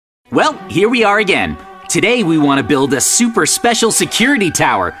Well, here we are again. Today we want to build a super special security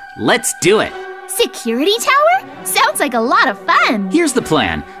tower. Let's do it. Security tower? Sounds like a lot of fun. Here's the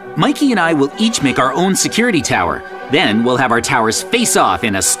plan. Mikey and I will each make our own security tower. Then we'll have our towers face off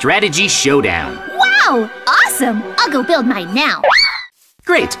in a strategy showdown. Wow! Awesome! I'll go build mine now.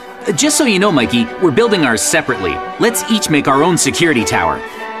 Great. Just so you know, Mikey, we're building ours separately. Let's each make our own security tower.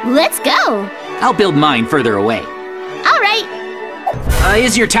 Let's go. I'll build mine further away. All right.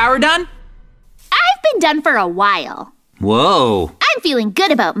 Is your tower done? I've been done for a while. Whoa. I'm feeling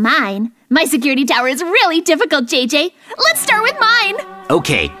good about mine. My security tower is really difficult, JJ. Let's start with mine.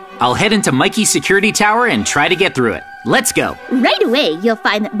 Okay, I'll head into Mikey's security tower and try to get through it. Let's go. Right away, you'll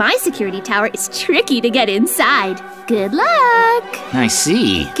find that my security tower is tricky to get inside. Good luck. I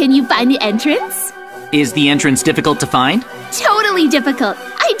see. Can you find the entrance? Is the entrance difficult to find? Totally difficult.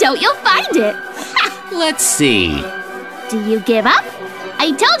 I doubt you'll find it. Let's see. Do you give up?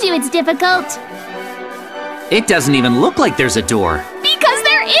 I told you it's difficult. It doesn't even look like there's a door. Because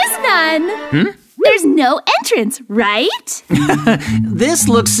there is none. There's no entrance, right? This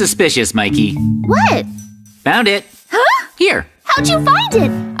looks suspicious, Mikey. What? Found it. Huh? Here. How'd you find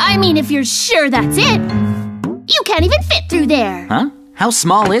it? I mean, if you're sure that's it. You can't even fit through there. Huh? How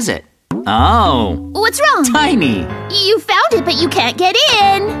small is it? Oh. What's wrong? Tiny. You found it, but you can't get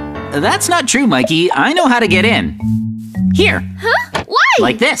in. That's not true, Mikey. I know how to get in. Here. Huh? Why?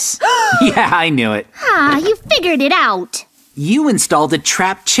 Like this. Yeah, I knew it. Ah, you figured it out. You installed a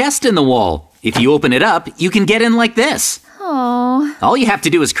trapped chest in the wall. If you open it up, you can get in like this. Oh. All you have to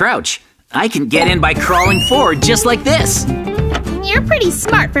do is crouch. I can get in by crawling forward just like this. You're pretty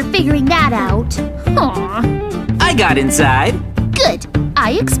smart for figuring that out. Aw. I got inside. Good.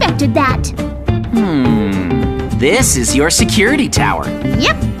 I expected that. This is your security tower.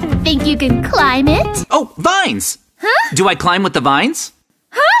 Yep. Think you can climb it? Oh, vines! Huh? Do I climb with the vines?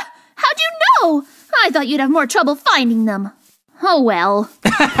 Huh? How'd you know? I thought you'd have more trouble finding them. Oh well.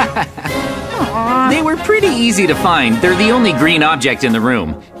 They were pretty easy to find. They're the only green object in the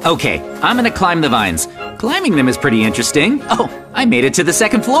room. Okay, I'm gonna climb the vines. Climbing them is pretty interesting. Oh, I made it to the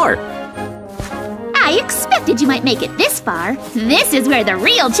second floor. I expected you might make it this far. This is where the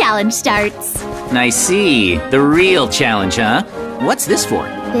real challenge starts. I see. The real challenge, huh? What's this for?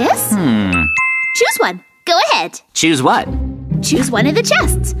 This? Choose one. Go ahead. Choose what? Choose one of the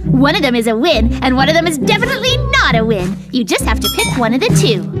chests. One of them is a win, and one of them is definitely not a win. You just have to pick one of the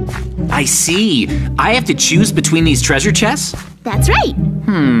two. I see. I have to choose between these treasure chests? That's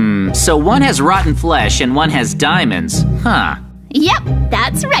right. So one has rotten flesh and one has diamonds. Huh. Yep,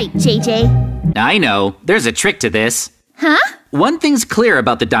 that's right, JJ. I know. There's a trick to this. Huh? One thing's clear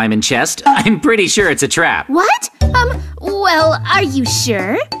about the diamond chest. I'm pretty sure it's a trap. What? Well, are you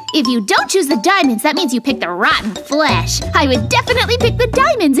sure? If you don't choose the diamonds, that means you pick the rotten flesh. I would definitely pick the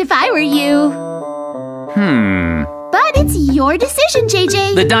diamonds if I were you. But it's your decision,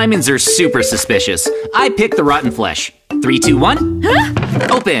 JJ. The diamonds are super suspicious. I pick the rotten flesh. 3, 2, 1.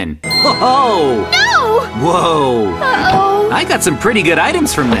 Huh? Open. Whoa! No! Whoa! Uh-oh. I got some pretty good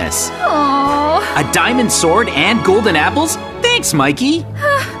items from this. Oh. A diamond sword and golden apples? Thanks, Mikey.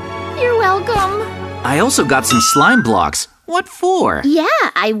 You're welcome. I also got some slime blocks. What for? Yeah,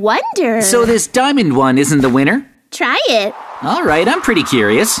 I wonder. So this diamond one isn't the winner? Try it. All right, I'm pretty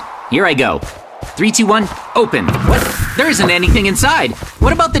curious. Here I go. 3, 2, 1, open. What? There isn't anything inside.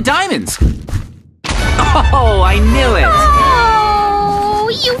 What about the diamonds? Oh, I knew it. Oh,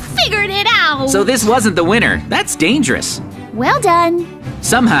 you figured it out. So this wasn't the winner. That's dangerous. Well done.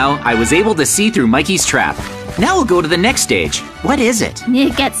 Somehow, I was able to see through Mikey's trap. Now we'll go to the next stage. What is it?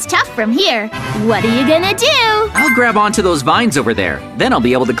 It gets tough from here. What are you gonna do? I'll grab onto those vines over there. Then I'll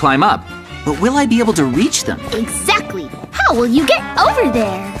be able to climb up. But will I be able to reach them? Exactly. How will you get over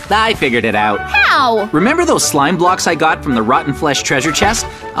there? I figured it out. How? Remember those slime blocks I got from the rotten flesh treasure chest?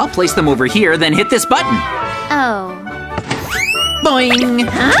 I'll place them over here, then hit this button. Oh. Boing!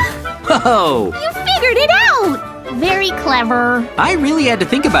 Huh? Whoa! You figured it out! Very clever. I really had to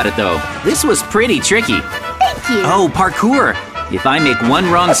think about it, though. This was pretty tricky. Thank you. Oh, parkour! If I make one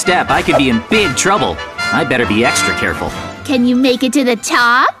wrong step, I could be in big trouble. I better be extra careful. Can you make it to the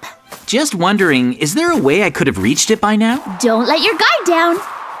top? Just wondering, is there a way I could have reached it by now? Don't let your guard down.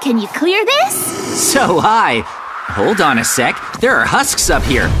 Can you clear this? So high! Hold on a sec. There are husks up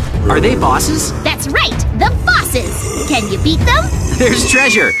here. Are they bosses? That's right, the bosses. Can you beat them? There's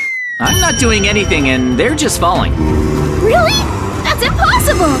treasure. I'm not doing anything and they're just falling. Really? That's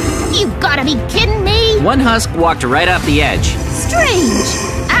impossible. You've gotta be kidding me. One husk walked right off the edge. Strange.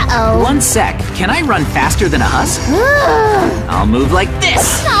 Uh-oh. One sec. Can I run faster than a husk? I'll move like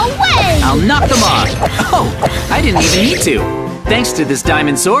this. No way. I'll knock them off. Oh, I didn't even need to. Thanks to this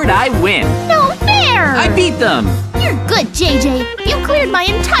diamond sword, I win. No fair! I beat them. You're good, JJ. You cleared my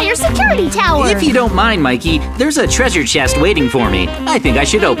entire security tower. If you don't mind, Mikey, there's a treasure chest waiting for me. I think I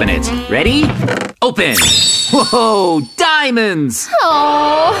should open it. Ready? Open. Whoa, diamonds!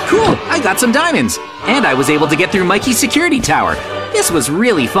 Oh. Cool, I got some diamonds. And I was able to get through Mikey's security tower. This was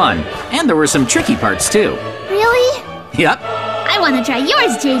really fun. And there were some tricky parts, too. Really? Yep. I want to try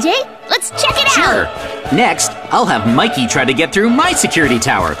yours, JJ. Let's check it Sure. out. Next, I'll have Mikey try to get through my security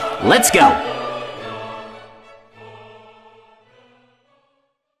tower. Let's go.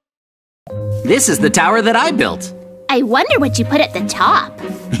 This is the tower that I built. I wonder what you put at the top.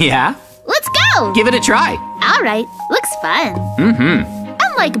 Yeah? Let's go! Give it a try. All right, looks fun. Mm-hmm.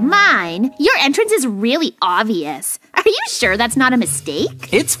 Unlike mine, your entrance is really obvious. Are you sure that's not a mistake?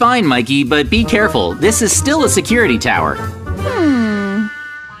 It's fine, Mikey, but be careful. This is still a security tower.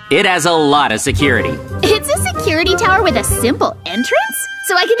 It has a lot of security. It's a security tower with a simple entrance?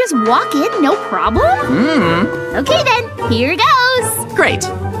 So I can just walk in, no problem? Okay then, here goes. Great.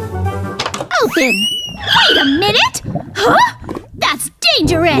 Open. Wait a minute! Huh? That's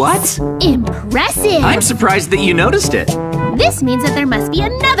dangerous! What? Impressive! I'm surprised that you noticed it. This means that there must be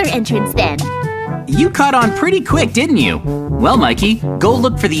another entrance then. You caught on pretty quick, didn't you? Well, Mikey, go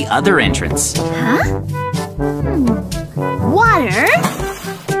look for the other entrance. Huh? Water?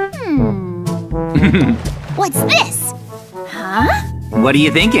 What's this? Huh? What are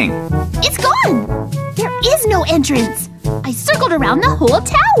you thinking? It's gone! There is no entrance! I circled around the whole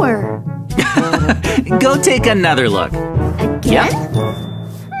tower! Go take another look. Again?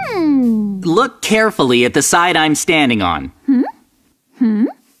 Yep. Look carefully at the side I'm standing on.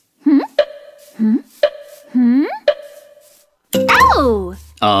 Oh!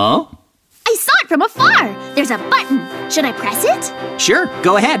 Oh? I saw it from afar! There's a button. Should I press it? Sure,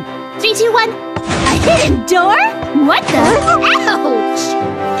 go ahead. 3, 2, 1. A hidden door? What the? Ouch!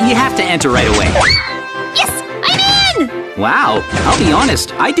 You have to enter right away. Yes! I'm in! Wow, I'll be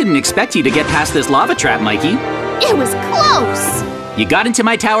honest, I didn't expect you to get past this lava trap, Mikey. It was close! You got into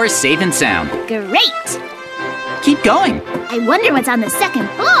my tower safe and sound. Great! Keep going. I wonder what's on the second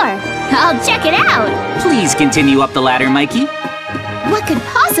floor. I'll check it out. Please continue up the ladder, Mikey. What could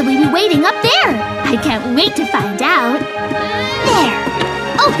possibly be waiting up there? I can't wait to find out. There.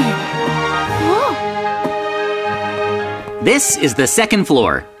 Open. Whoa. This is the second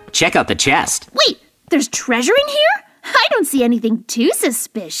floor. Check out the chest. Wait, there's treasure in here? I don't see anything too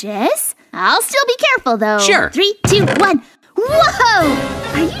suspicious. I'll still be careful, though. Sure. 3, 2, 1. Whoa!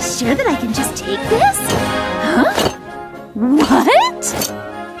 Are you sure that I can just take this? Huh? What?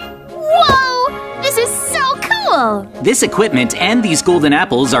 Whoa! This is so cool! This equipment and these golden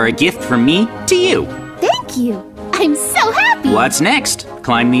apples are a gift from me to you. Thank you. I'm so happy. What's next?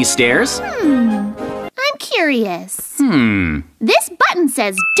 Climb these stairs? I'm curious. This button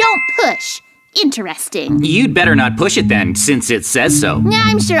says don't push. Interesting. You'd better not push it then, since it says so.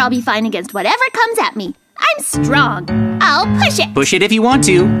 I'm sure I'll be fine against whatever comes at me. I'm strong. I'll push it. Push it if you want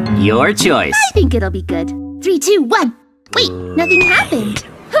to. Your choice. I think it'll be good. 3, 2, 1. Wait, nothing happened.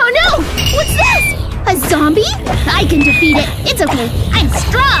 Oh no! What's this? A zombie? I can defeat it. It's okay. I'm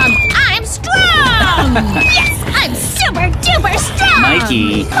strong. I'm strong! Yes! I'm super duper strong!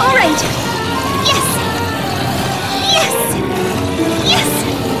 Mikey. All right. Yes! Yes! Yes!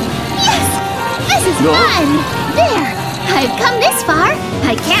 Yes! This is fun! There! I've come this far.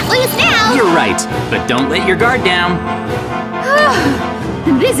 I can't lose now. You're right, but don't let your guard down.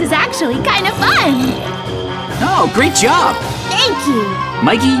 This is actually kind of fun. Oh, great job! Thank you.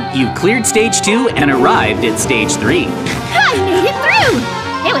 Mikey, you cleared stage 2 and arrived at stage 3. I made it through.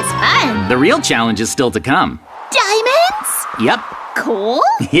 It was fun. The real challenge is still to come. Diamonds? Yep. Coal?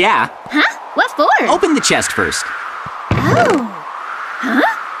 Yeah. Huh? What for? Open the chest first. Oh. Huh?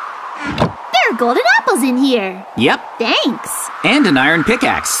 There are golden apples in here. Yep. Thanks. And an iron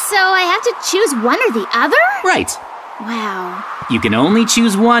pickaxe. So I have to choose one or the other? Right. Wow. You can only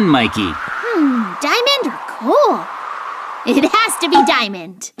choose one, Mikey. Diamond or coal? It has to be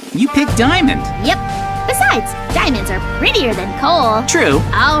diamond. You picked diamond. Yep. Besides, diamonds are prettier than coal. True.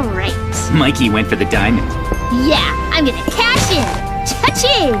 All right. Mikey went for the diamond. Yeah, I'm gonna cash in.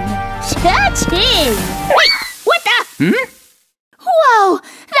 Cha-ching! Cha-ching! Wait, what the? Whoa,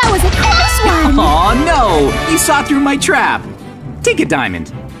 that was a close one. Oh no! You saw through my trap. Take a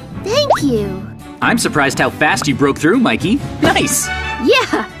diamond. Thank you. I'm surprised how fast you broke through, Mikey. Nice.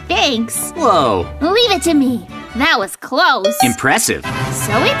 Yeah, thanks. Whoa. Leave it to me. That was close. Impressive.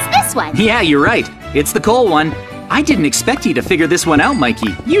 So it's this one. Yeah, you're right. It's the coal one. I didn't expect you to figure this one out,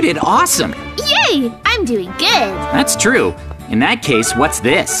 Mikey. You did awesome. Yay! I'm doing good. That's true. In that case, what's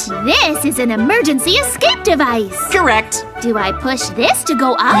this? This is an emergency escape device. Correct. Do I push this to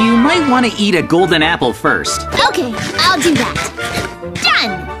go up? You might want to eat a golden apple first. Okay, I'll do that.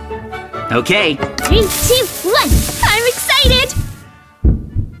 Done! Okay. 3, 2, 1. I'm excited!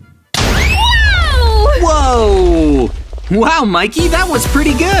 Whoa! Whoa! Wow, Mikey, that was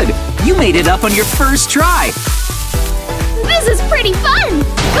pretty good. You made it up on your first try. This is pretty fun!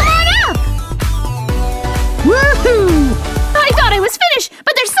 Come on up! Woohoo! I thought I was finished,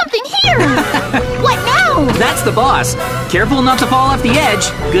 but there's something here! What now? That's the boss. Careful not to fall off the edge.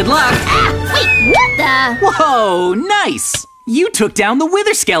 Good luck. Ah, wait, what the? Whoa, nice! You took down the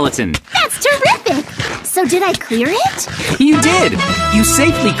wither skeleton. That's terrific! So did I clear it? You did. You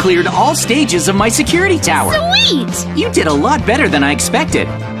safely cleared all stages of my security tower. Sweet! You did a lot better than I expected.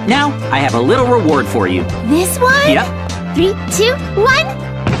 Now, I have a little reward for you. This one? Yep. 3, 2, 1.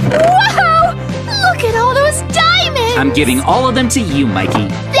 Whoa! Look at all those diamonds! I'm giving all of them to you, Mikey.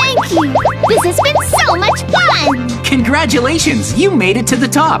 Thank you! This has been so much fun! Congratulations! You made it to the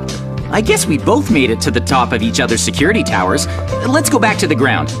top. I guess we both made it to the top of each other's security towers. Let's go back to the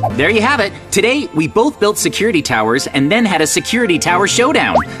ground. There you have it. Today, we both built security towers and then had a security tower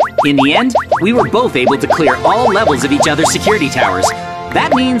showdown. In the end, we were both able to clear all levels of each other's security towers.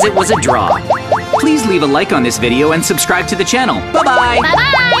 That means it was a draw. Please leave a like on this video and subscribe to the channel. Bye-bye!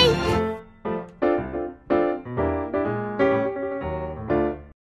 Bye-bye!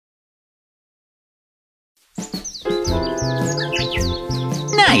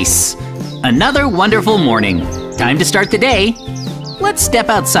 Nice! Another wonderful morning. Time to start the day. Let's step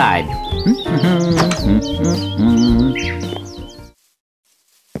outside.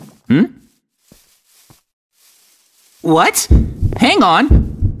 What? Hang on.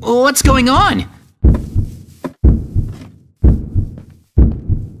 What's going on?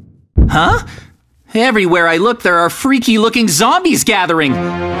 Huh? Everywhere I look, there are freaky-looking zombies gathering.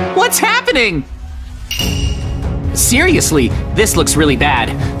 What's happening? Seriously, this looks really bad.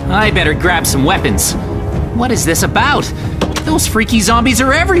 I better grab some weapons. What is this about? Those freaky zombies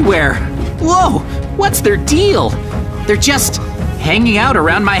are everywhere. Whoa, what's their deal? They're just hanging out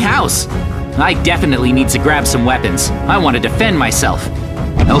around my house. I definitely need to grab some weapons. I want to defend myself.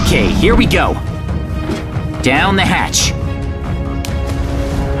 Okay, here we go. Down the hatch.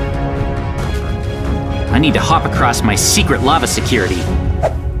 I need to hop across my secret lava security.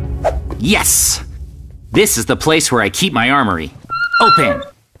 Yes! This is the place where I keep my armory. Open!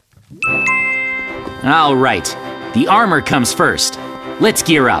 All right, the armor comes first. Let's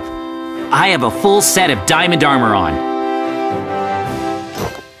gear up. I have a full set of diamond armor on.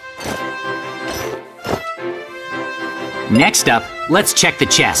 Next up, let's check the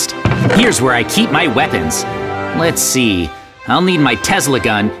chest. Here's where I keep my weapons. Let's see, I'll need my Tesla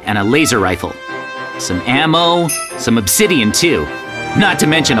gun and a laser rifle. Some ammo, some obsidian too. Not to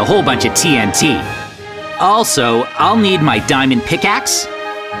mention a whole bunch of TNT. Also, I'll need my diamond pickaxe,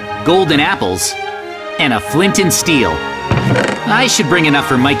 golden apples, and a flint and steel. I should bring enough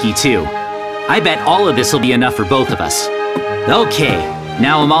for Mikey too. I bet all of this will be enough for both of us. Okay,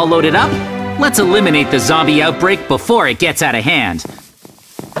 now I'm all loaded up. Let's eliminate the zombie outbreak before it gets out of hand.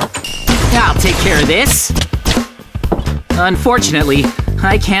 I'll take care of this. Unfortunately,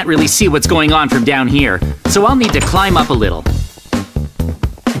 I can't really see what's going on from down here, so I'll need to climb up a little.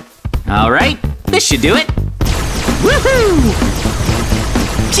 All right. This should do it. Woohoo!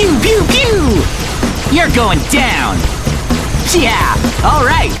 Pew, pew, pew! You're going down. Yeah, all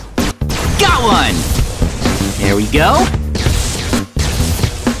right. Got one. There we go.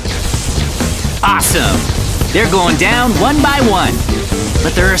 Awesome. They're going down one by one.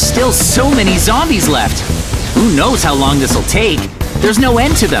 But there are still so many zombies left. Who knows how long this will take? There's no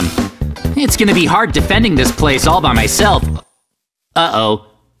end to them. It's gonna be hard defending this place all by myself. Uh-oh.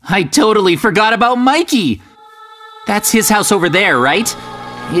 I totally forgot about Mikey! That's his house over there, right?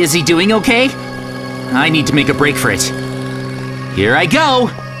 Is he doing okay? I need to make a break for it. Here I go!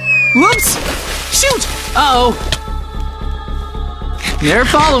 Whoops! Shoot! Uh-oh! They're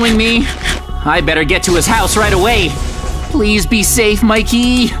following me. I better get to his house right away. Please be safe,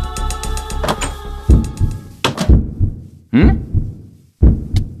 Mikey.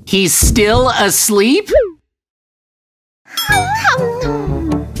 He's still asleep?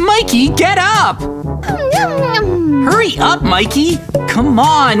 Mikey, get up! Hurry up, Mikey! Come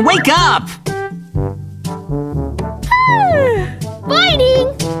on, wake up!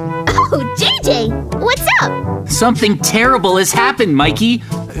 Morning! Oh, JJ, what's up? Something terrible has happened, Mikey.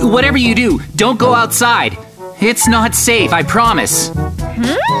 Whatever you do, don't go outside. It's not safe, I promise.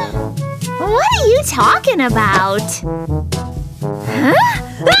 Huh? What are you talking about? Huh?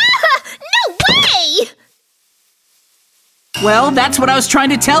 No way! Well, that's what I was trying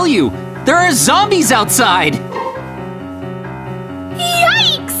to tell you. There are zombies outside.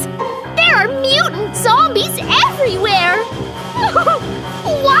 zombies everywhere!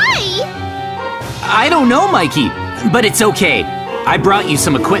 Why? I don't know, Mikey, but it's okay. I brought you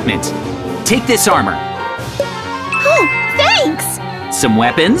some equipment. Take this armor. Oh, thanks! Some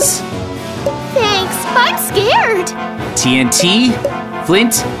weapons. Thanks, I'm scared. TNT,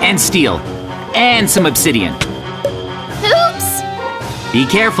 flint, and steel. And some obsidian. Oops! Be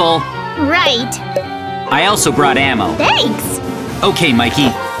careful. Right. I also brought ammo. Thanks! Okay, Mikey.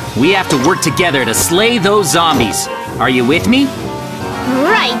 We have to work together to slay those zombies. Are you with me?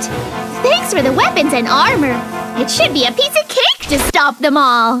 Right. Thanks for the weapons and armor. It should be a piece of cake to stop them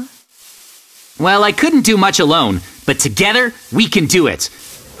all. Well, I couldn't do much alone, but together we can do it.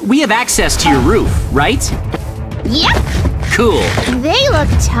 We have access to your roof, right? Yep. Cool. They look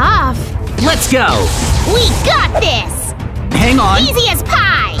tough. Let's go. We got this! Hang on. Easy as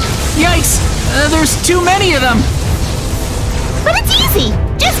pie! Yikes! There's too many of them. But it's easy!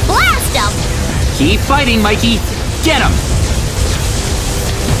 Just blast them! Keep fighting, Mikey. Get them.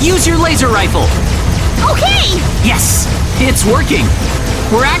 Use your laser rifle. Okay! Yes, it's working.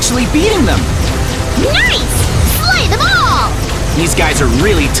 We're actually beating them. Nice! Slay them all! These guys are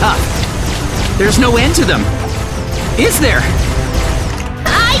really tough. There's no end to them. Is there?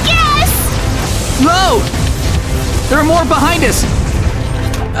 I guess! Whoa! There are more behind us.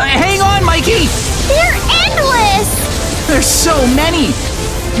 Hang on, Mikey! They're endless! There's so many.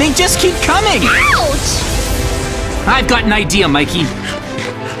 They just keep coming. Ouch! I've got an idea, Mikey.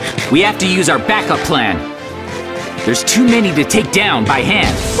 We have to use our backup plan. There's too many to take down by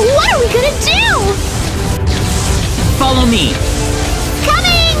hand. What are we gonna do? Follow me.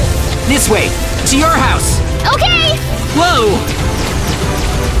 Coming! This way, to your house. Okay! Whoa!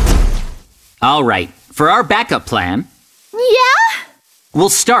 All right, for our backup plan, Yeah? we'll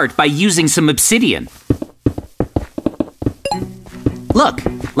start by using some obsidian. Look,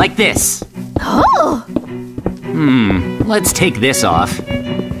 like this. Oh! Let's take this off.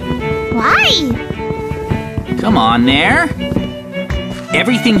 Why? Come on there.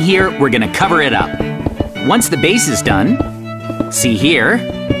 Everything here, we're gonna cover it up. Once the base is done, see here,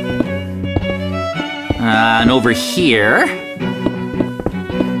 and over here,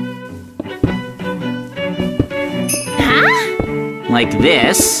 Huh? like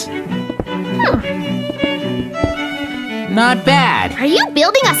this. Not bad. Are you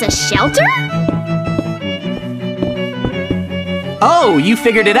building us a shelter? Oh, you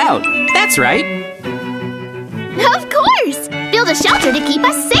figured it out. That's right. Of course! Build a shelter to keep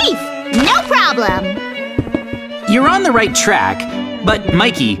us safe! No problem! You're on the right track, but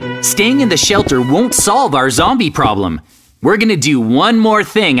Mikey, staying in the shelter won't solve our zombie problem. We're gonna do one more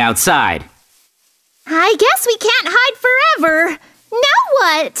thing outside. I guess we can't hide forever. Now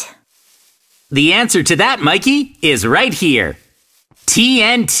what? The answer to that, Mikey, is right here.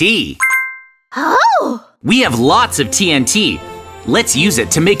 TNT. Oh! We have lots of TNT. Let's use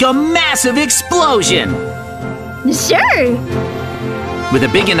it to make a massive explosion. Sure! With a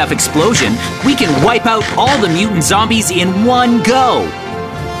big enough explosion, we can wipe out all the mutant zombies in one go.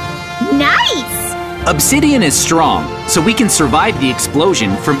 Nice! Obsidian is strong, so we can survive the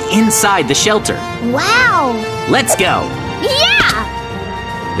explosion from inside the shelter. Wow! Let's go.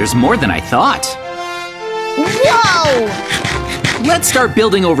 Yeah! There's more than I thought. Whoa! Let's start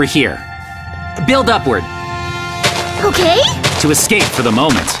building over here. Build upward Okay, to escape for the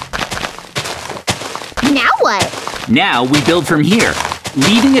moment. now what? Now we build from here,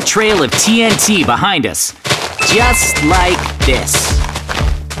 leaving a trail of TNT behind us. Just like this.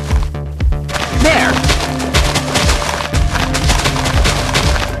 There.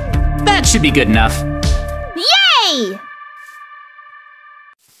 That should be good enough. Yay!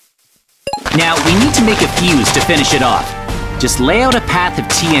 Now we need to make a fuse to finish it off. Just lay out a path of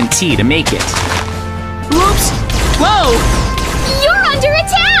TNT to make it. Whoops! Whoa! You're under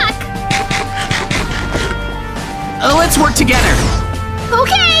attack! Let's work together.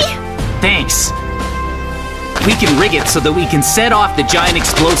 Okay! Thanks. We can rig it so that we can set off the giant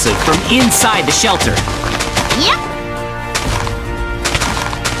explosive from inside the shelter. Yep!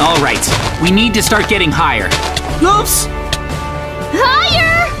 All right, we need to start getting higher. Oops!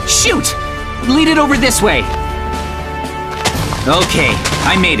 Higher! Shoot! Lead it over this way. Okay,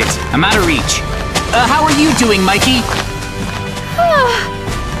 I made it. I'm out of reach. How are you doing, Mikey?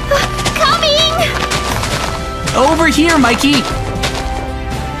 Coming! Over here, Mikey.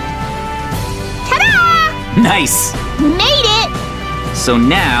 Ta-da! Nice. Made it! So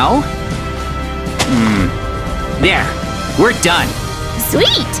now... There. We're done.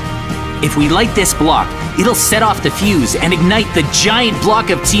 Sweet! If we light this block, it'll set off the fuse and ignite the giant block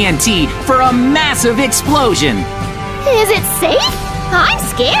of TNT for a massive explosion. Is it safe? I'm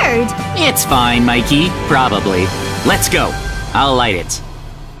scared. It's fine, Mikey. Probably. Let's go. I'll light it.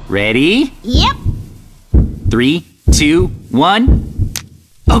 Ready? Yep. 3, 2, 1.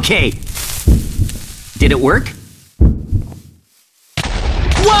 Okay. Did it work?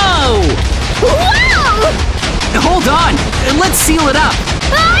 Whoa! Wow! Hold on! Let's seal it up!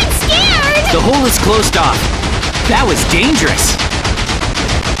 I'm scared! The hole is closed off. That was dangerous.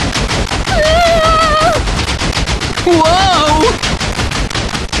 Whoa!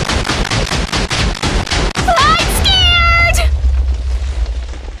 I'm scared!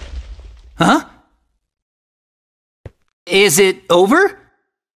 Huh? Is it over?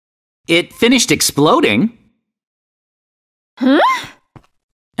 It finished exploding. Huh?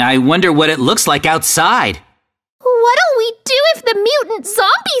 I wonder what it looks like outside. What'll we do if the mutant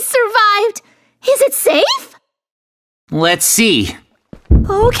zombies survived? Is it safe? Let's see.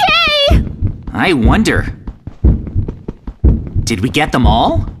 Okay. I wonder. Did we get them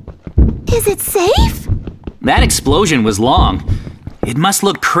all? Is it safe? That explosion was long. It must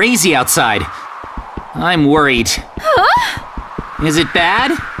look crazy outside. I'm worried. Huh? Is it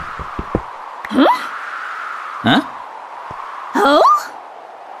bad? Huh? Huh? Oh?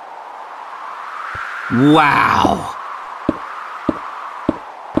 Wow!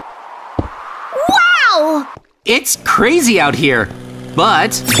 Wow! It's crazy out here,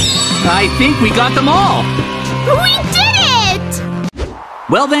 but I think we got them all! We did it!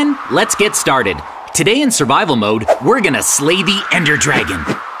 Well then, let's get started. Today in survival mode, we're gonna slay the Ender Dragon.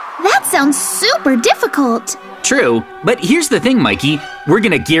 That sounds super difficult. True, but here's the thing, Mikey. We're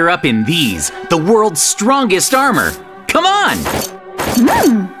gonna gear up in these, the world's strongest armor. Come on!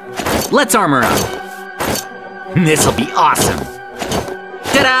 Let's armor up. This'll be awesome.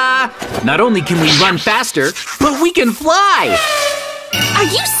 Ta-da! Not only can we run faster, but we can fly! Are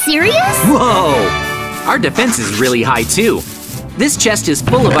you serious? Whoa! Our defense is really high, too. This chest is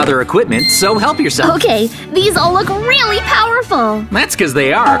full of other equipment, so help yourself. Okay, these all look really powerful. That's because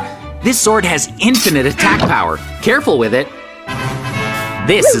they are. This sword has infinite attack power. Careful with it.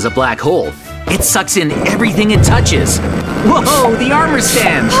 This is a black hole. It sucks in everything it touches. Whoa, the armor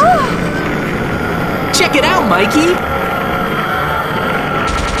stand! Check it out, Mikey!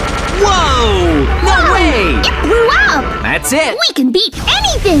 Whoa! No way! It blew up! That's it! We can beat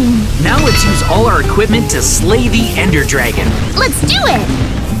anything! Now let's use all our equipment to slay the Ender Dragon. Let's do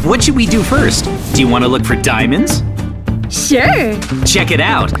it! What should we do first? Do you want to look for diamonds? Sure! Check it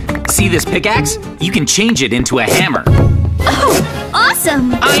out! See this pickaxe? You can change it into a hammer. Oh,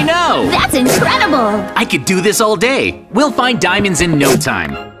 awesome! I know! That's incredible! I could do this all day. We'll find diamonds in no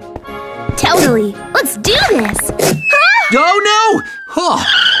time. Totally! Let's do this! Oh no! Oh,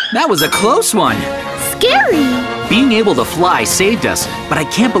 that was a close one. Scary! Being able to fly saved us, but I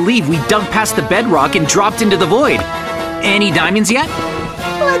can't believe we dug past the bedrock and dropped into the void. Any diamonds yet?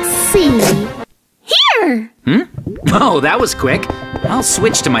 Let's see. Here! Oh, that was quick. I'll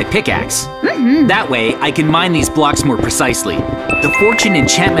switch to my pickaxe. That way, I can mine these blocks more precisely. The fortune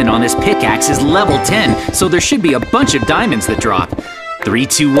enchantment on this pickaxe is level 10, so there should be a bunch of diamonds that drop. 3,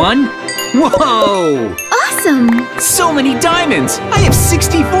 2, 1. Whoa! Awesome! So many diamonds! I have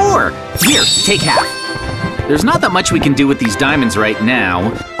 64! Here, take half. There's not that much we can do with these diamonds right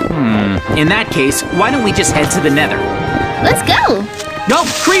now. In that case, why don't we just head to the nether? Let's go! No,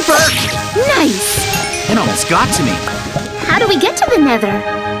 creeper! Nice! It almost got to me. How do we get to the nether?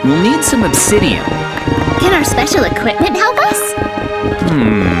 We'll need some obsidian. Can our special equipment help us?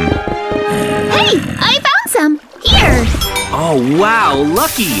 Hey, I found some! Here! Oh, wow,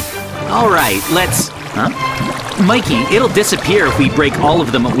 lucky! All right, let's... Huh? Mikey, it'll disappear if we break all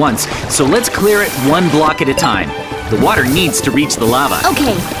of them at once, so let's clear it one block at a time. The water needs to reach the lava.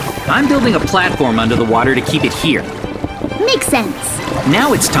 Okay. I'm building a platform under the water to keep it here. Makes sense.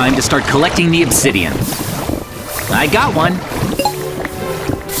 Now it's time to start collecting the obsidian. I got one.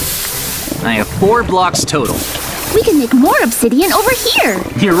 I have 4 blocks total. We can make more obsidian over here.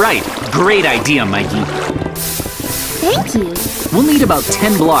 You're right. Great idea, Mikey. Thank you. We'll need about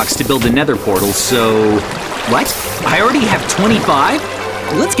 10 blocks to build the nether portal, so... What? I already have 25?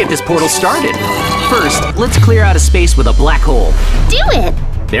 Let's get this portal started. First, let's clear out a space with a black hole. Do it!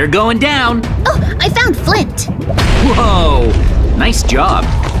 They're going down. Oh, I found flint. Whoa! Nice job.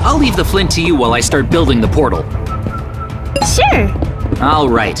 I'll leave the flint to you while I start building the portal. Sure. All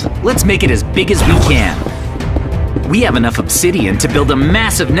right, let's make it as big as we can. We have enough obsidian to build a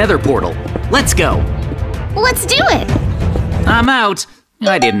massive nether portal. Let's go. Let's do it. I'm out.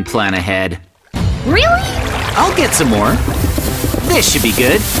 I didn't plan ahead. Really? I'll get some more. This should be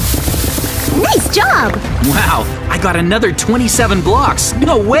good. Nice job. Wow, I got another 27 blocks.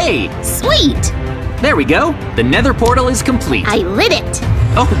 No way. Sweet. There we go. The nether portal is complete. I lit it.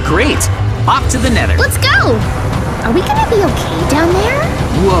 Oh, great. Off to the nether. Let's go. Are we gonna be okay down there?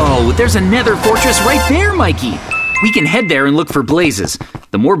 Whoa, there's a nether fortress right there, Mikey. We can head there and look for blazes.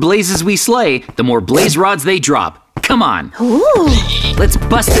 The more blazes we slay, the more blaze rods they drop. Come on. Ooh. Let's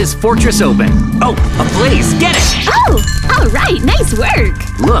bust this fortress open. Oh, a blaze. Get it. Oh, all right. Nice work.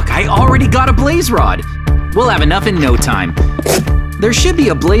 Look, I already got a blaze rod. We'll have enough in no time. There should be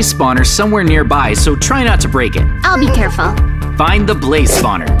a blaze spawner somewhere nearby, so try not to break it. I'll be careful. Find the blaze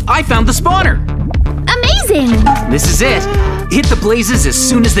spawner. I found the spawner. Amazing. This is it. Hit the blazes as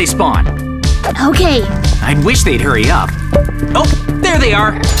soon as they spawn. Okay. I wish they'd hurry up. Oh, there they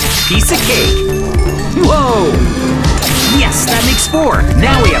are. Piece of cake. Whoa! Yes, that makes 4.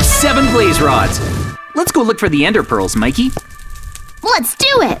 Now we have 7 blaze rods. Let's go look for the ender pearls, Mikey. Let's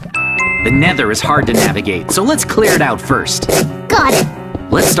do it. The nether is hard to navigate, so let's clear it out first. Got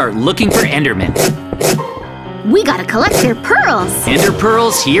it. Let's start looking for endermen. We gotta collect their pearls. Ender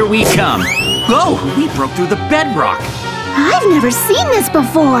pearls, here we come. Whoa, we broke through the bedrock. I've never seen this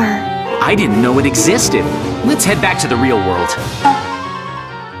before. I didn't know it existed. Let's head back to the real world.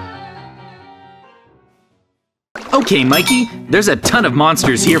 Okay, Mikey, there's a ton of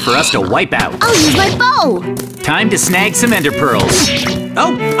monsters here for us to wipe out. I'll use my bow. Time to snag some ender pearls.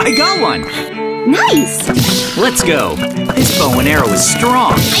 Oh, I got one. Nice. Let's go. This bow and arrow is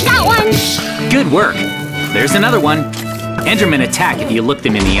strong. I got one. Good work. There's another one. Endermen attack if you look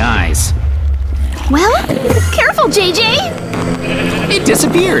them in the eyes. Well, careful, JJ. It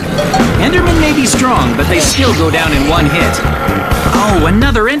disappeared. Endermen may be strong, but they still go down in one hit. Oh,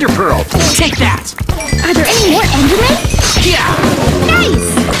 another ender pearl. Take that. Are there any more endermen? Yeah.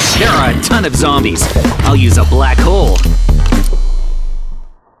 Nice. There are a ton of zombies. I'll use a black hole.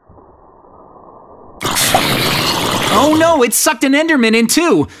 Oh no, it sucked an enderman in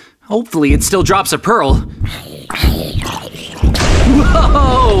too. Hopefully it still drops a pearl.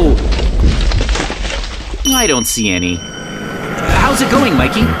 Whoa! I don't see any. How's it going,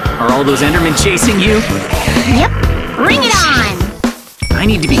 Mikey? Are all those endermen chasing you? Yep. Bring it on. I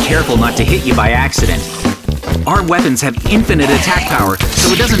need to be careful not to hit you by accident. Our weapons have infinite attack power,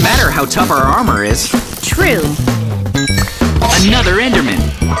 so it doesn't matter how tough our armor is. True. Another enderman.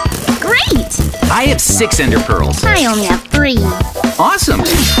 Great. I have 6 ender pearls. I only have 3. Awesome!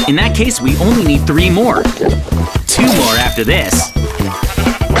 In that case, we only need 3 more. 2 more after this.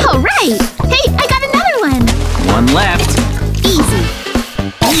 All right. Hey, I got another one. 1 left. Easy.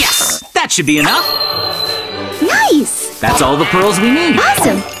 Yes! That should be enough. Nice. That's all the pearls we need.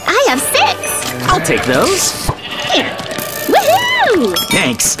 Awesome. I have 6. I'll take those. Here. Woohoo!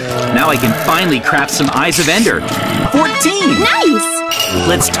 Thanks. Now I can finally craft some Eyes of Ender. 14! Nice.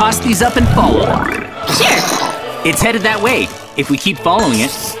 Let's toss these up and follow them. Sure. It's headed that way. If we keep following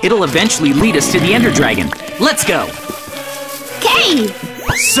it, it'll eventually lead us to the Ender Dragon. Let's go. Okay.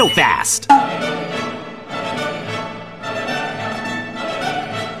 So fast.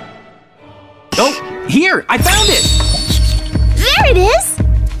 Oh, here! I found it! There it is.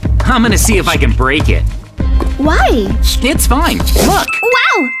 I'm gonna see if I can break it. Why? It's fine. Look!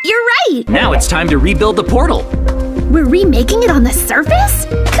 Wow, you're right. Now it's time to rebuild the portal. We're remaking it on the surface?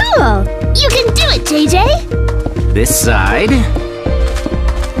 Cool. You can do it, JJ. This side.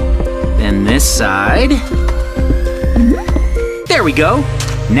 Then this side. There we go.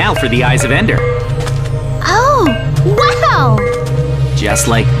 Now for the Eyes of Ender. Oh, wow. Just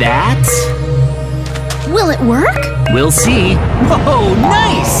like that. Will it work? We'll see. Whoa,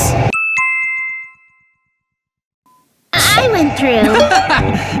 nice! I went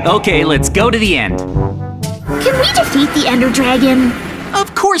through. Okay, let's go to the end. Can we defeat the Ender Dragon?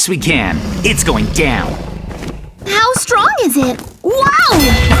 Of course we can. It's going down. How strong is it? Wow!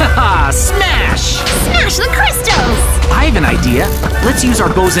 Haha, smash! Smash the crystals! I have an idea. Let's use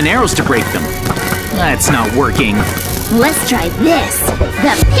our bows and arrows to break them. That's not working. Let's try this.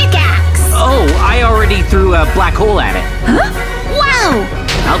 The pickaxe! Oh, I already threw a black hole at it. Huh? Wow!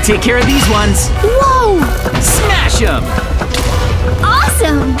 I'll take care of these ones. Whoa! Smash them!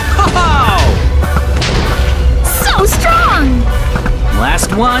 Awesome! Ho-ho! So strong!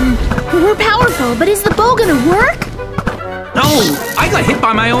 Last one. We're powerful, but is the bow gonna work? Oh, I got hit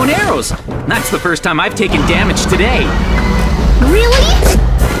by my own arrows. That's the first time I've taken damage today. Really?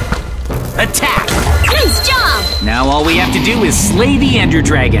 Attack! Nice job! Now all we have to do is slay the Ender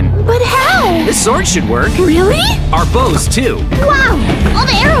Dragon. But how? This sword should work. Really? Our bows, too. Wow! All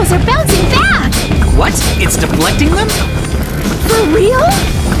the arrows are bouncing back! What? It's deflecting them? For real?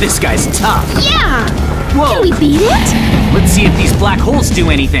 This guy's tough. Yeah! Whoa! Can we beat it? Let's see if these black holes do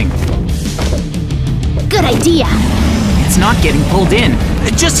anything. Good idea. It's not getting pulled in.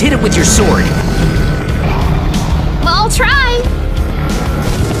 Just hit it with your sword. I'll try.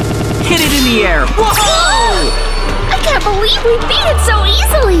 Hit it in the air. Whoa! I can't believe we beat it so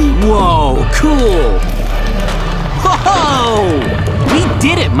easily. Whoa, cool. Whoa! We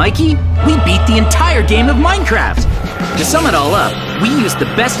did it, Mikey. We beat the entire game of Minecraft. To sum it all up, we used the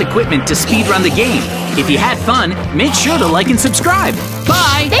best equipment to speedrun the game. If you had fun, make sure to like and subscribe.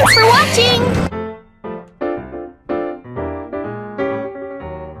 Bye! Thanks for watching!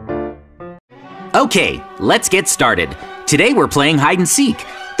 Okay, let's get started. Today we're playing hide and seek.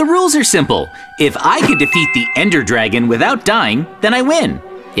 The rules are simple. If I could defeat the Ender Dragon without dying, then I win.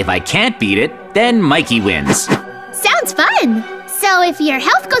 If I can't beat it, then Mikey wins. Sounds fun! So if your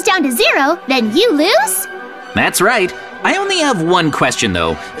health goes down to 0, then you lose? That's right. I only have one question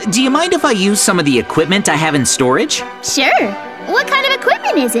though. Do you mind if I use some of the equipment I have in storage? Sure. What kind of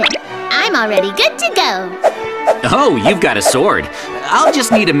equipment is it? I'm already good to go. Oh, you've got a sword. I'll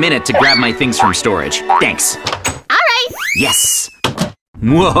just need a minute to grab my things from storage. Thanks. Alright. Yes.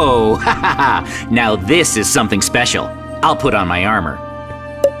 Whoa, now this is something special. I'll put on my armor.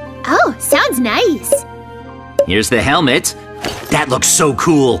 Oh, sounds nice. Here's the helmet. That looks so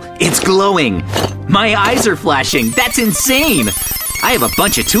cool. It's glowing. My eyes are flashing. That's insane. I have a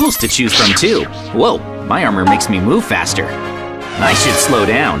bunch of tools to choose from too. Whoa, my armor makes me move faster. I should slow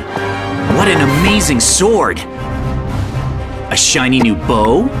down. What an amazing sword. A shiny new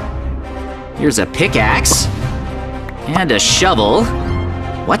bow. Here's a pickaxe. And a shovel.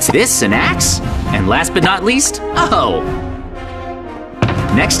 What's this, an axe? And last but not least, a hoe.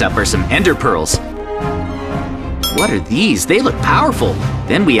 Next up are some ender pearls. What are these? They look powerful.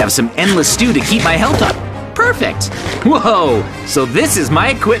 Then we have some endless stew to keep my health up. Perfect. Whoa, so this is my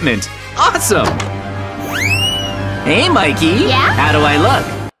equipment. Awesome. Hey, Mikey. Yeah? How do I look?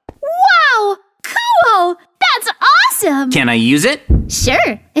 Wow! Cool! That's awesome! Can I use it?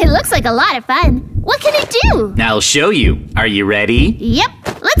 Sure. It looks like a lot of fun. What can it do? I'll show you. Are you ready? Yep.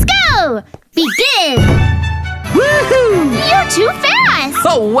 Let's go! Begin! Woohoo! You're too fast!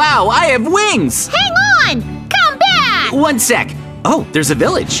 Oh, wow, I have wings! Hang on! Come back! One sec. Oh, there's a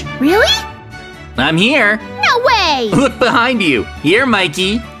village. Really? I'm here. No way! Look behind you. Here,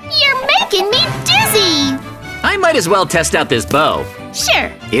 Mikey. You're making me dizzy! I might as well test out this bow.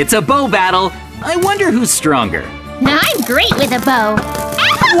 Sure. It's a bow battle. I wonder who's stronger. I'm great with a bow.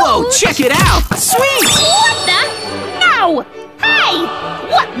 Whoa, check it out! Sweet! What the? No! Hey!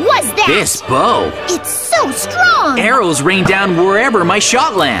 What was that? This bow. It's so strong! Arrows rain down wherever my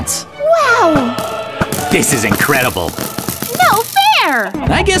shot lands. Wow! This is incredible. No fair!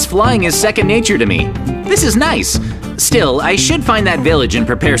 I guess flying is second nature to me. This is nice. Still, I should find that village and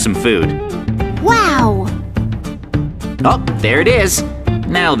prepare some food. Wow! Oh, there it is.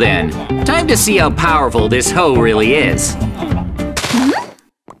 Now then, time to see how powerful this hoe really is.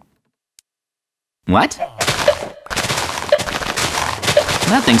 What?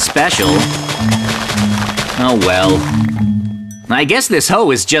 Nothing special. Oh well. I guess this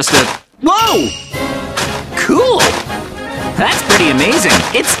hoe is just a… Whoa! Cool! That's pretty amazing.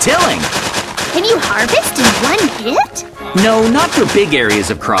 It's tilling. Can you harvest in one hit? No, not for big areas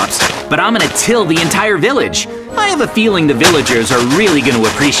of crops, but I'm gonna till the entire village. I have a feeling the villagers are really gonna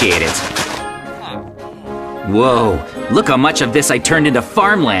appreciate it. Whoa, look how much of this I turned into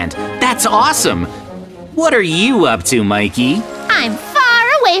farmland. That's awesome. What are you up to, Mikey? I'm far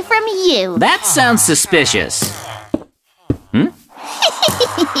away from you. That sounds suspicious.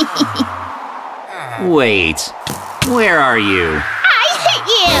 Wait, where are you? I hit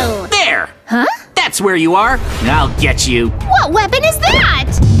you! There! Huh? That's where you are. I'll get you. What weapon is that?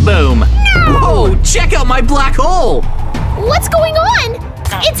 Boom. No! Whoa, check out my black hole. What's going on?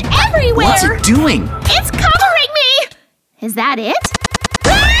 It's everywhere! What's it doing? It's covering me! Is that it?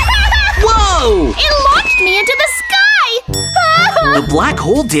 Whoa! It launched me into the sky! The black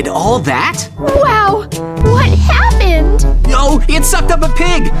hole did all that? Wow! What happened? Oh, it sucked up a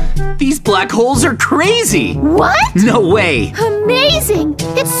pig! These black holes are crazy! What? No way! Amazing!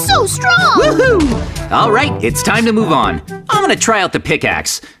 It's so strong! Woohoo! Alright, it's time to move on. I'm gonna try out the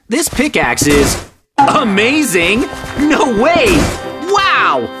pickaxe. This pickaxe is… amazing! No way!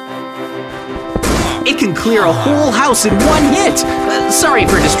 Wow! It can clear a whole house in one hit! Sorry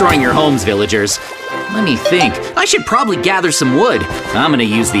for destroying your homes, villagers. Let me think. I should probably gather some wood. I'm gonna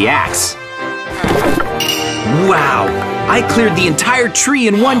use the axe. Wow! I cleared the entire tree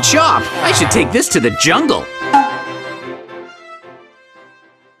in one chop! I should take this to the jungle.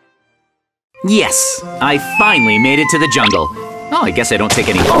 Yes! I finally made it to the jungle. Oh, I guess I don't take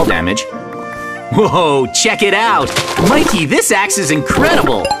any fall damage. Whoa, check it out! Mikey, this axe is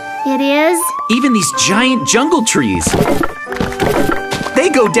incredible! It is? Even these giant jungle trees. They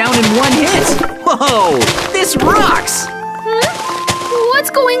go down in one hit! Whoa! This rocks! Huh? What's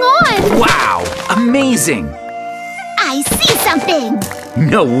going on? Wow, amazing! I see something!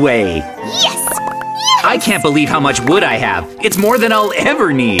 No way! Yes! Yes! I can't believe how much wood I have. It's more than I'll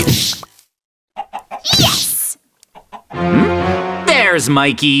ever need. Yes! There's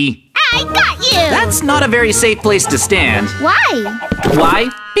Mikey. I got you! That's not a very safe place to stand. Why? Why?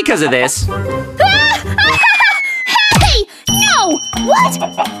 Because of this. Hey! No! What?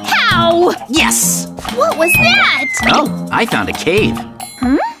 How? Yes! What was that? Oh, I found a cave.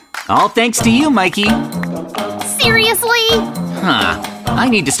 All thanks to you, Mikey. Seriously? Huh. I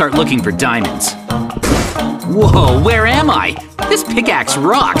need to start looking for diamonds. Whoa, where am I? This pickaxe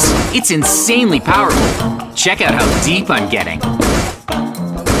rocks. It's insanely powerful. Check out how deep I'm getting.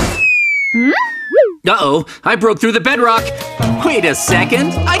 Uh-oh, I broke through the bedrock. Wait a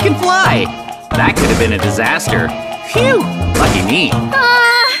second, I can fly. That could have been a disaster. Phew, lucky me.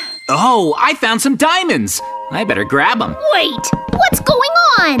 Oh, I found some diamonds. I better grab them. Wait, what's going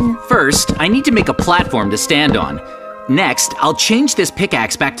on? First, I need to make a platform to stand on. Next, I'll change this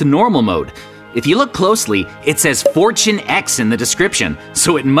pickaxe back to normal mode. If you look closely, it says Fortune X in the description,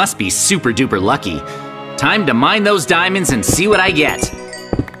 so it must be super duper lucky. Time to mine those diamonds and see what I get.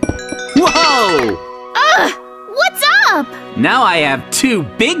 Whoa! What's up? Now I have 2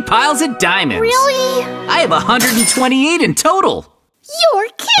 big piles of diamonds. Really? I have 128 in total. You're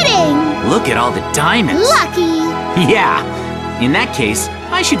kidding! Look at all the diamonds. Lucky! Yeah. In that case,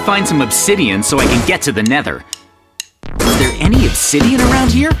 I should find some obsidian so I can get to the nether. Is there any obsidian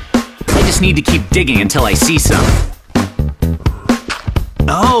around here? I just need to keep digging until I see some.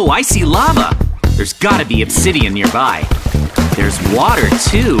 Oh, I see lava. There's gotta be obsidian nearby. There's water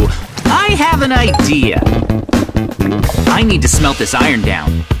too. I have an idea. I need to smelt this iron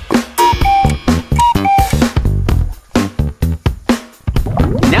down.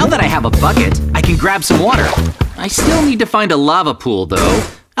 Now that I have a bucket, I can grab some water. I still need to find a lava pool though.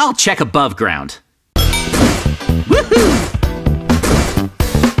 I'll check above ground. Woohoo!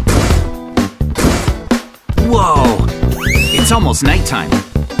 Whoa! It's almost nighttime.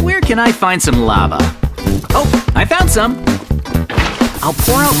 Where can I find some lava? Oh, I found some! I'll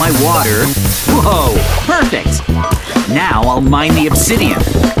pour out my water. Whoa! Perfect! Now I'll mine the obsidian.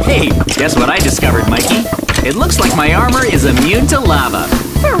 Hey, guess what I discovered, Mikey? It looks like my armor is immune to lava.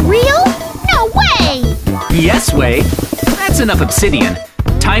 For real? No way! Yes way! That's enough obsidian.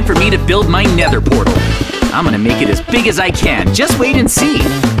 Time for me to build my nether portal. I'm gonna make it as big as I can. Just wait and see.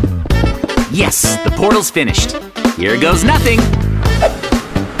 Yes, the portal's finished. Here goes nothing.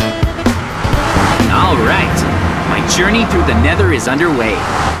 All right, my journey through the nether is underway.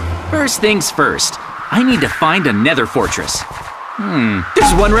 First things first, I need to find a nether fortress.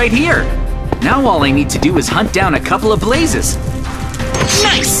 There's one right here. Now all I need to do is hunt down a couple of blazes.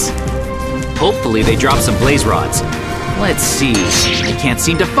 Nice! Hopefully they drop some blaze rods. Let's see, I can't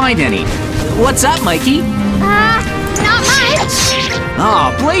seem to find any. What's up, Mikey? Not much.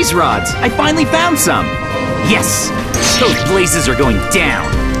 Ah, blaze rods! I finally found some! Yes! Those blazes are going down!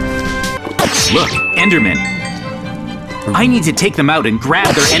 Look, Endermen! I need to take them out and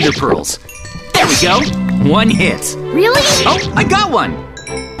grab their ender pearls. There we go! One hit! Really? Oh, I got one!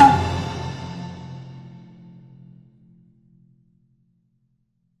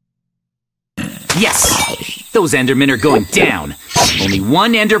 Yes! Those endermen are going down! Only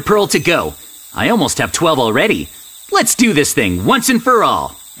one ender pearl to go. I almost have 12 already. Let's do this thing once and for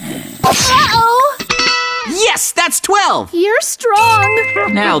all. Uh-oh! Yes, that's 12! You're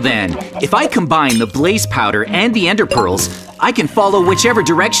strong. Now then, if I combine the blaze powder and the ender pearls, I can follow whichever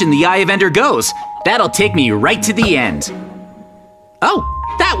direction the Eye of Ender goes. That'll take me right to the end. Oh,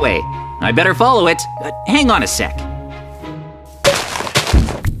 that way. I better follow it. Hang on a sec.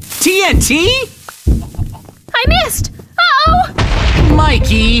 TNT? I missed. Uh-oh!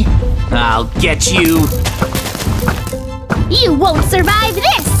 Mikey, I'll get you. You won't survive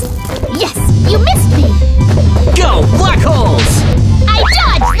this. Yes, you missed me. Go, black holes! I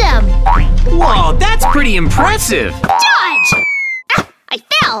dodged them. Whoa, that's pretty impressive. Dodge! Ah, I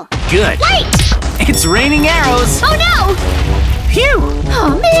fell. Good. Wait! It's raining arrows. Oh no! Phew!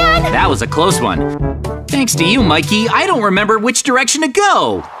 Oh man! That was a close one. Thanks to you, Mikey, I don't remember which direction to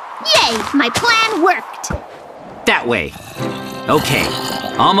go. Yay, my plan worked. That way. Okay,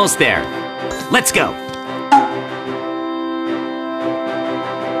 almost there. Let's go.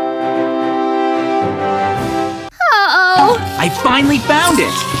 Uh-oh. I finally found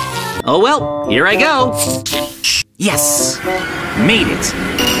it. Oh well, here I go. Yes, made it.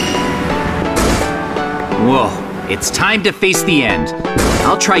 Whoa, it's time to face the end.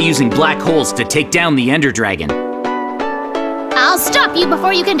 I'll try using black holes to take down the Ender Dragon. I'll stop you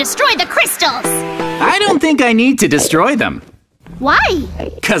before you can destroy the crystals. I don't think I need to destroy them. Why?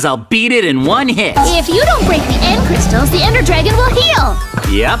 'Cause I'll beat it in one hit. If you don't break the end crystals, the Ender Dragon will heal.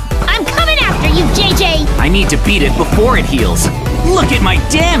 Yep. I'm coming after you, JJ. I need to beat it before it heals. Look at my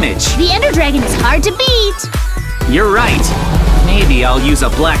damage. The Ender Dragon is hard to beat. You're right. Maybe I'll use a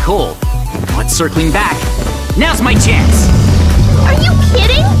black hole. But circling back, now's my chance. Are you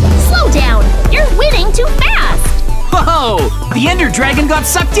kidding? Slow down. You're winning too fast. Whoa! The Ender Dragon got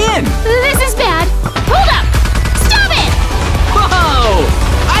sucked in. This is bad. Hold up. Stop it. Whoa!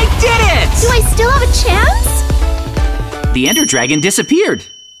 I did it! Do I still have a chance? The Ender Dragon disappeared.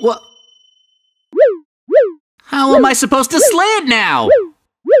 What? How am I supposed to slay it now? I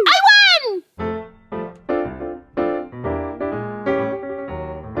won!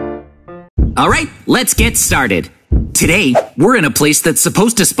 All right, let's get started. Today, we're in a place that's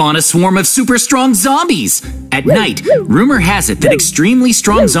supposed to spawn a swarm of super strong zombies. At night, rumor has it that extremely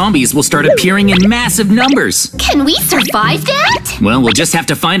strong zombies will start appearing in massive numbers. Can we survive that? Well, we'll just have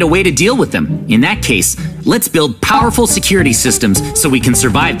to find a way to deal with them. In that case, let's build powerful security systems so we can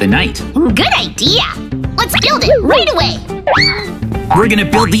survive the night. Good idea. Let's build it right away. We're gonna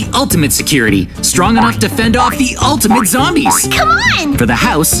build the ultimate security, strong enough to fend off the ultimate zombies. Come on! For the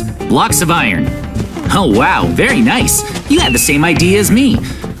house, blocks of iron. Oh wow, very nice. You had the same idea as me.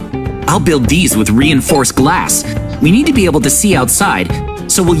 I'll build these with reinforced glass. We need to be able to see outside,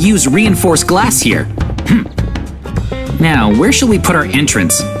 so we'll use reinforced glass here. Now, where shall we put our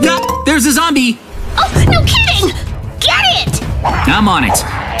entrance? Ah, there's a zombie! Oh, no kidding! Get it! I'm on it.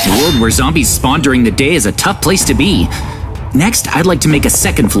 A world where zombies spawn during the day is a tough place to be. Next, I'd like to make a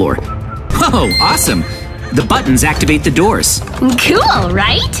second floor. Whoa, awesome! The buttons activate the doors. Cool,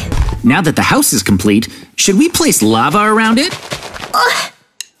 right? Now that the house is complete, should we place lava around it?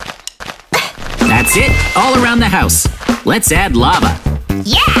 That's it, all around the house. Let's add lava.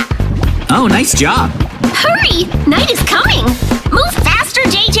 Yeah! Oh, nice job. Hurry! Night is coming! Move faster,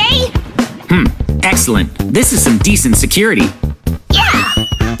 JJ! Excellent. This is some decent security. Yeah!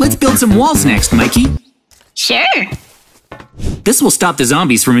 Let's build some walls next, Mikey. Sure. This will stop the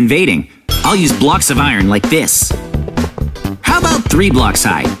zombies from invading. I'll use blocks of iron like this. How about 3 blocks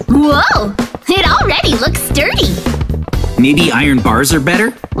high? Whoa! It already looks sturdy. Maybe iron bars are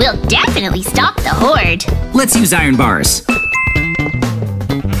better? We'll definitely stop the horde. Let's use iron bars.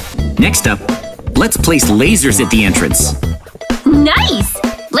 Next up, let's place lasers at the entrance. Nice!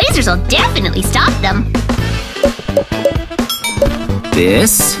 Lasers will definitely stop them.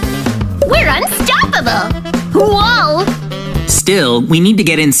 This. We're unstoppable! Whoa! Still, we need to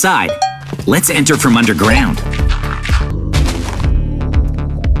get inside. Let's enter from underground.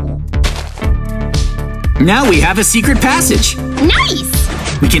 Now we have a secret passage. Nice!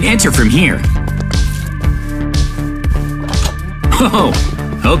 We can enter from here. Oh,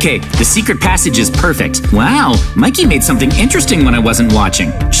 okay, the secret passage is perfect. Wow, Mikey made something interesting when I wasn't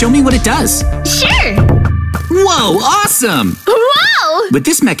watching. Show me what it does. Sure! Whoa, awesome! Whoa! With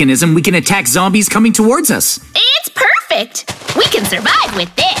this mechanism, we can attack zombies coming towards us. It's perfect! We can survive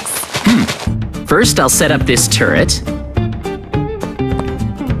with this. First, I'll set up this turret.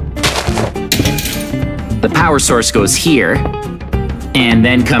 The power source goes here, and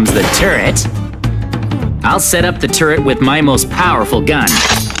then comes the turret. I'll set up the turret with my most powerful gun.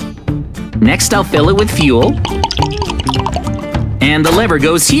 Next, I'll fill it with fuel. And the lever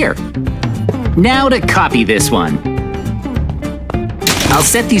goes here. Now to copy this one. I'll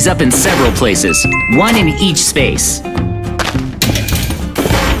set these up in several places, one in each space.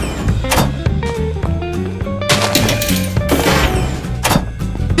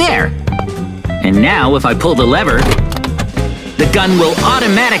 There! And now, if I pull the lever, the gun will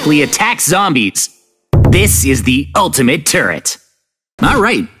automatically attack zombies. This is the ultimate turret. All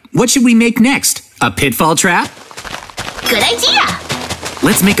right, what should we make next? A pitfall trap? Good idea!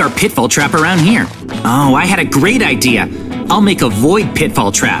 Let's make our pitfall trap around here. Oh, I had a great idea. I'll make a void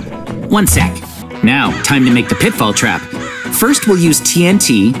pitfall trap. One sec. Now, time to make the pitfall trap. First, we'll use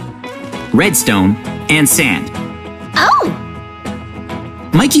TNT, redstone, and sand. Oh!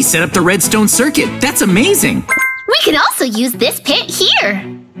 Mikey set up the redstone circuit. That's amazing! We can also use this pit here.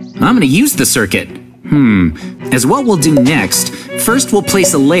 I'm gonna use the circuit. As what we'll do next, first we'll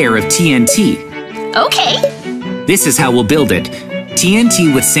place a layer of TNT. Okay. This is how we'll build it.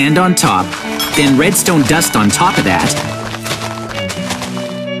 TNT with sand on top, then redstone dust on top of that.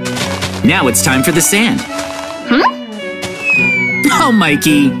 Now it's time for the sand. Oh,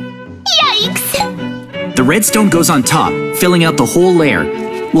 Mikey! Yikes! The redstone goes on top, filling out the whole layer.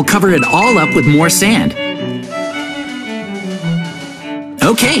 We'll cover it all up with more sand.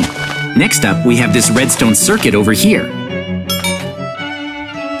 Okay, next up we have this redstone circuit over here.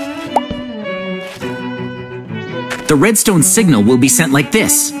 the redstone signal will be sent like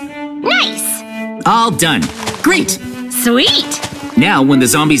this. Nice! All done. Great! Sweet! Now, when the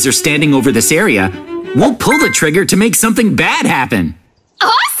zombies are standing over this area, we'll pull the trigger to make something bad happen.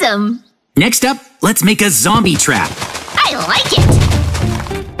 Awesome! Next up, let's make a zombie trap. I like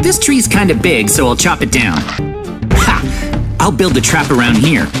it! This tree's kinda big, so I'll chop it down. Ha! I'll build the trap around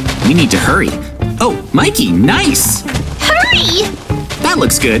here. We need to hurry. Oh, Mikey, nice! Hurry! That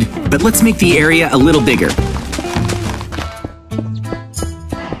looks good, but let's make the area a little bigger.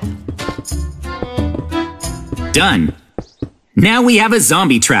 Done. Now we have a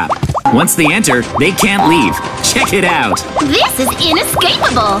zombie trap. Once they enter, they can't leave. Check it out. This is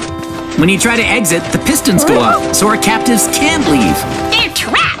inescapable. When you try to exit, the pistons go up, so our captives can't leave. They're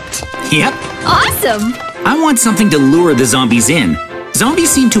trapped. Yep. Awesome. I want something to lure the zombies in.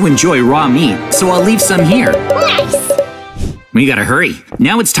 Zombies seem to enjoy raw meat, so I'll leave some here. Nice. We gotta hurry.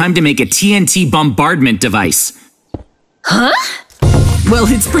 Now it's time to make a TNT bombardment device. Huh? Well,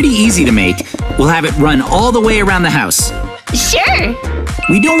 it's pretty easy to make. We'll have it run all the way around the house. Sure.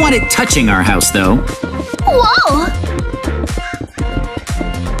 We don't want it touching our house, though. Whoa.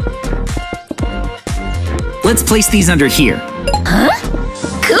 Let's place these under here. Huh?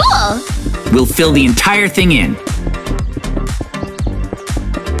 Cool. We'll fill the entire thing in.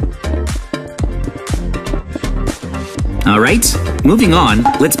 All right, moving on,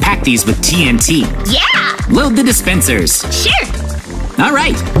 let's pack these with TNT. Yeah. Load the dispensers. Sure. All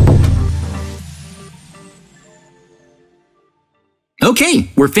right. Okay,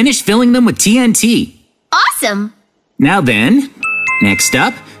 we're finished filling them with TNT. Awesome. Now then, next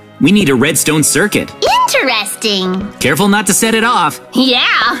up, we need a redstone circuit. Interesting. Careful not to set it off.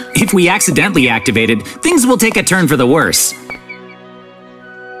 Yeah. If we accidentally activate it, things will take a turn for the worse.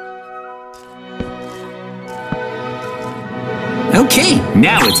 Okay,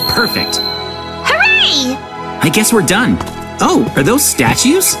 now it's perfect. Hooray! I guess we're done. Oh, are those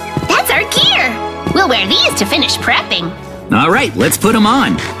statues? That's our gear. We'll wear these to finish prepping. All right, let's put them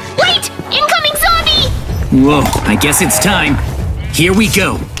on. Wait! Incoming zombie! Whoa, I guess it's time. Here we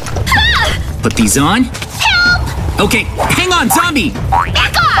go. Ah! Put these on. Help! Okay, hang on, zombie!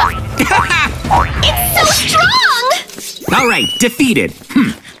 Back off! It's so strong! All right, defeated.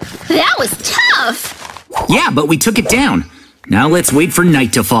 That was tough. Yeah, but we took it down. Now let's wait for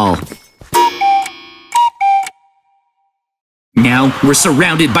night to fall. Now we're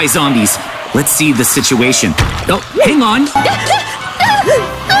surrounded by zombies. Let's see the situation. Oh, hang on.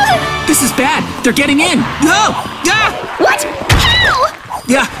 This is bad. They're getting in. No! Ah! What? How?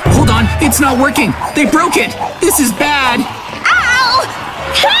 Yeah, hold on. It's not working. They broke it. This is bad. Ow!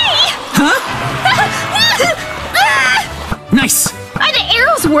 Hey! Huh? Nice. Are the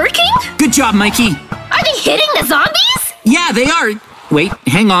arrows working? Good job, Mikey. Are they hitting the zombies? Yeah, they are. Wait,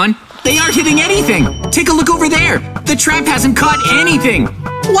 hang on. They aren't hitting anything. Take a look over there. The trap hasn't caught anything.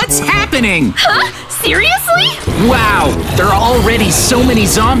 What's happening? Huh? Seriously? Wow, there are already so many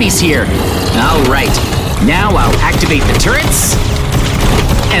zombies here. All right, now I'll activate the turrets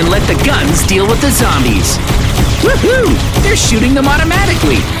and let the guns deal with the zombies. Woohoo! They're shooting them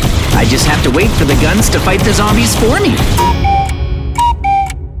automatically. I just have to wait for the guns to fight the zombies for me.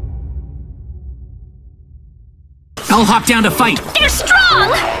 I'll hop down to fight. They're strong!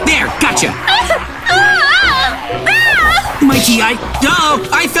 There, gotcha. Mikey,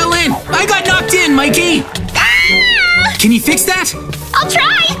 I fell in. I got knocked in, Mikey. Can you fix that? I'll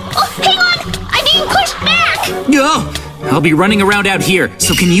try! Oh, hang on! I'm being pushed back! Oh, I'll be running around out here,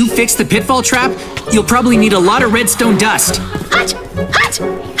 so can you fix the pitfall trap? You'll probably need a lot of redstone dust. Hut! Hut!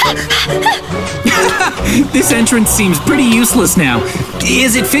 This entrance seems pretty useless now.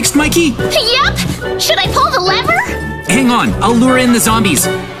 Is it fixed, Mikey? Yep! Should I pull the lever? Hang on, I'll lure in the zombies.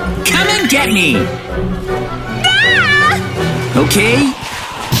 Come and get me! Okay.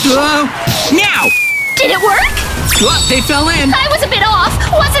 Now! Did it work? Oh, they fell in. I was a bit off,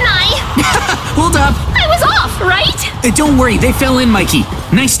 wasn't I? Hold up. I was off, right? Don't worry, they fell in, Mikey.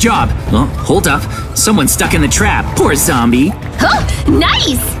 Nice job. Oh, hold up. Someone's stuck in the trap. Poor zombie. Huh?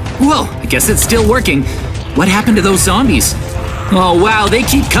 Nice! Whoa, I guess it's still working. What happened to those zombies? Oh, wow, they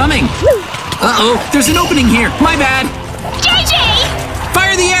keep coming. Uh-oh, there's an opening here. My bad. JJ!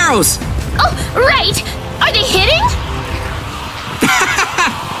 Fire the arrows. Oh, right. Are they hitting?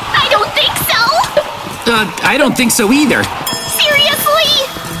 I don't think so. I don't think so either. Seriously?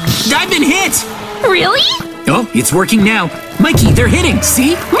 I've been hit. Really? Oh, it's working now. Mikey, they're hitting,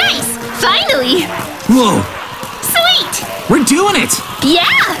 see? Nice! Finally! Whoa, Sweet! we're doing it. Yeah!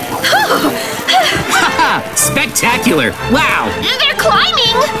 Haha, spectacular. Wow. They're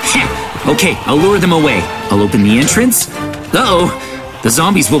climbing! Okay, I'll lure them away. I'll open the entrance. Uh-oh, the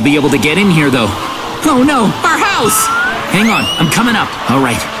zombies will be able to get in here, though. Oh no, our house! Hang on, I'm coming up. All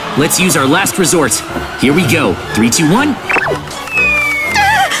right, let's use our last resort. Here we go. 3, 2, 1.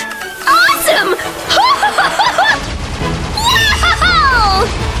 Awesome!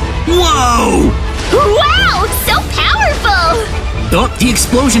 Whoa! Wow, so powerful! Oh, the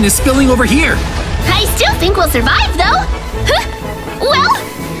explosion is spilling over here. I still think we'll survive, though. Well,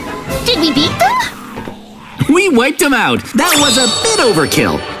 did we beat them? We wiped them out. That was a bit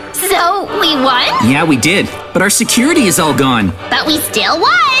overkill. So, we won? Yeah, we did. But our security is all gone. But we still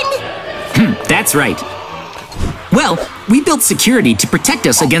won! That's right. Well, we built security to protect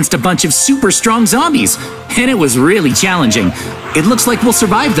us against a bunch of super strong zombies. And it was really challenging. It looks like we'll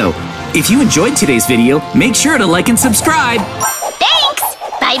survive, though. If you enjoyed today's video, make sure to like and subscribe.